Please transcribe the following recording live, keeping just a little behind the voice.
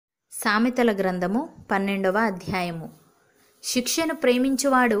సామెతల గ్రంథము 12వ అధ్యాయము. శిక్షను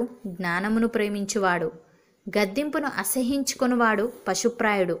ప్రేమించువాడు జ్ఞానమును ప్రేమించువాడు, గద్దింపును అసహించుకొనువాడు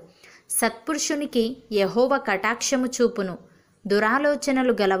పశుప్రాయుడు. సత్పురుషునికి యెహోవా కటాక్షము చూపును,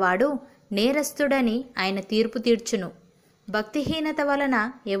 దురాలోచనలు గలవాడు నేరస్తుడని ఆయన తీర్పు తీర్చును. భక్తిహీనత వలన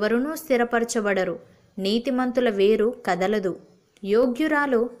ఎవరునూ స్థిరపరచబడరు, నీతిమంతుల వేరు కదలదు.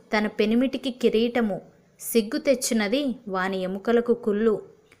 యోగ్యురాలు తన పెనిమిటికి కిరీటము, సిగ్గు తెచ్చినది వాని ఎముకలకు కుళ్ళు.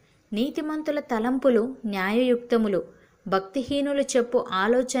 నీతిమంతుల తలంపులు న్యాయయుక్తములు, భక్తిహీనులు చెప్పు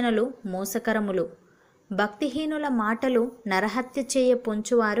ఆలోచనలు మోసకరములు. భక్తిహీనుల మాటలు నరహత్య చేయ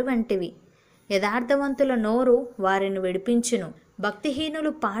పొంచువారు వంటివి, యథార్థవంతుల నోరు వారిని విడిపించును.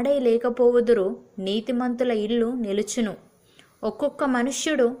 భక్తిహీనులు పాడై లేకపోవుదురు, నీతిమంతుల ఇల్లు నిలుచును. ఒక్కొక్క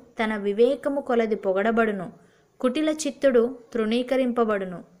మనుష్యుడు తన వివేకము కొలది పొగడబడును, కుటిల చిత్తుడు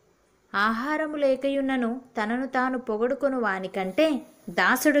తృణీకరింపబడును. ఆహారము లేకయున్నను తనను తాను పొగడుకొను వానికంటే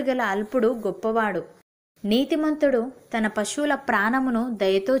దాసుడు గల అల్పుడు గొప్పవాడు. నీతిమంతుడు తన పశువుల ప్రాణమును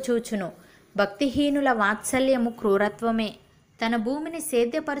దయతో చూచును, భక్తిహీనుల వాత్సల్యము క్రూరత్వమే. తన భూమిని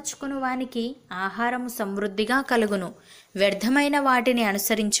సేద్యపరచుకుని వానికి ఆహారము సమృద్ధిగా కలుగును, వ్యర్థమైన వాటిని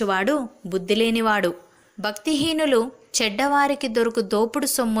అనుసరించువాడు బుద్ధిలేనివాడు. భక్తిహీనులు చెడ్డవారికి దొరుకు దోపుడు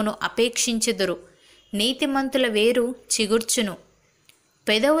సొమ్మును అపేక్షించుదురు, నీతిమంతుల వేరు చిగుర్చును.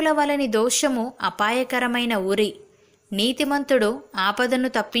 పెదవుల వలని దోషము అపాయకరమైన ఉరి, నీతిమంతుడు ఆపదను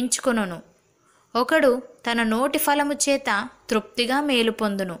తప్పించుకొనును. ఒకడు తన నోటి ఫలము చేత తృప్తిగా మేలు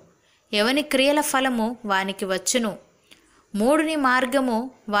పొందును, ఎవని క్రియల ఫలము వానికి వచ్చును. మూఢుని మార్గము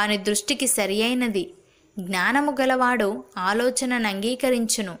వాని దృష్టికి సరియైనది, జ్ఞానము గలవాడు ఆలోచనను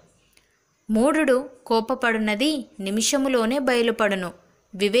అంగీకరించును. మూఢుడు కోపపడునది నిమిషములోనే బయలుపడును,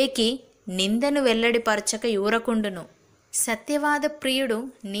 వివేకి నిందను వెల్లడిపరచక యూరకుండును. సత్యవాద ప్రియుడు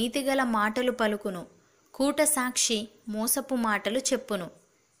నీతిగల మాటలు పలుకును, కూట సాక్షి మోసపు మాటలు చెప్పును.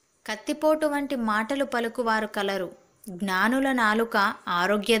 కత్తిపోటు వంటి మాటలు పలుకువారు కలరు, జ్ఞానుల నాలుక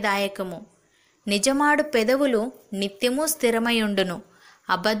ఆరోగ్యదాయకము. నిజమాడు పెదవులు నిత్యము స్థిరమైయుండును,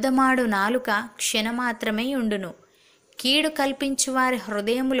 అబద్ధమాడు నాలుక క్షణమాత్రమే ఉండును. కీడు కల్పించువారి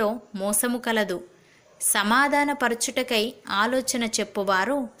హృదయములో మోసము కలదు, సమాధానపరచుటకై ఆలోచన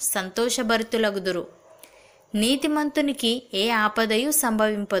చెప్పువారు సంతోషభరితులగుదురు. నీతిమంతునికి ఏ ఆపదయు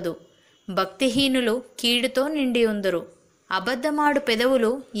సంభవింపదు, భక్తిహీనులు కీడుతో నిండియుందురు. అబద్ధమాడు పెదవులు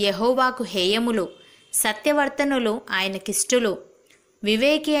యెహోవాకు హేయములు, సత్యవర్తనులు ఆయనకిష్టులు.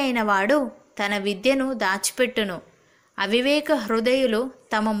 వివేకి అయిన వాడు తన విద్యను దాచిపెట్టును, అవివేక హృదయులు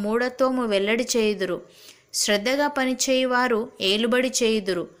తమ మూఢత్వము వెల్లడి చేయుదురు. శ్రద్ధగా పనిచేయువారు ఏలుబడి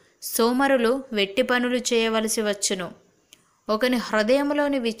చేయుదురు, సోమరులు వెట్టి పనులు చేయవలసి వచ్చును. ఒకని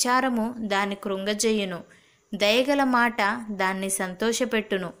హృదయములోని విచారము దాన్ని కృంగజేయును, దయగల మాట దాన్ని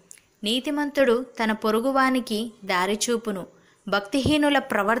సంతోషపెట్టును. నీతిమంతుడు తన పొరుగువానికి దారి చూపును, భక్తిహీనుల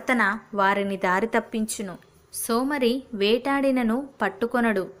ప్రవర్తన వారిని దారి తప్పించును. సోమరి వేటాడినను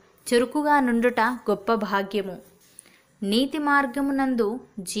పట్టుకొనడు, చురుకుగా నుండుట గొప్ప భాగ్యము. నీతి మార్గమునందు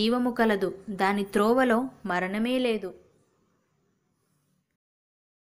జీవము కలదు, దాని త్రోవలో మరణమే లేదు.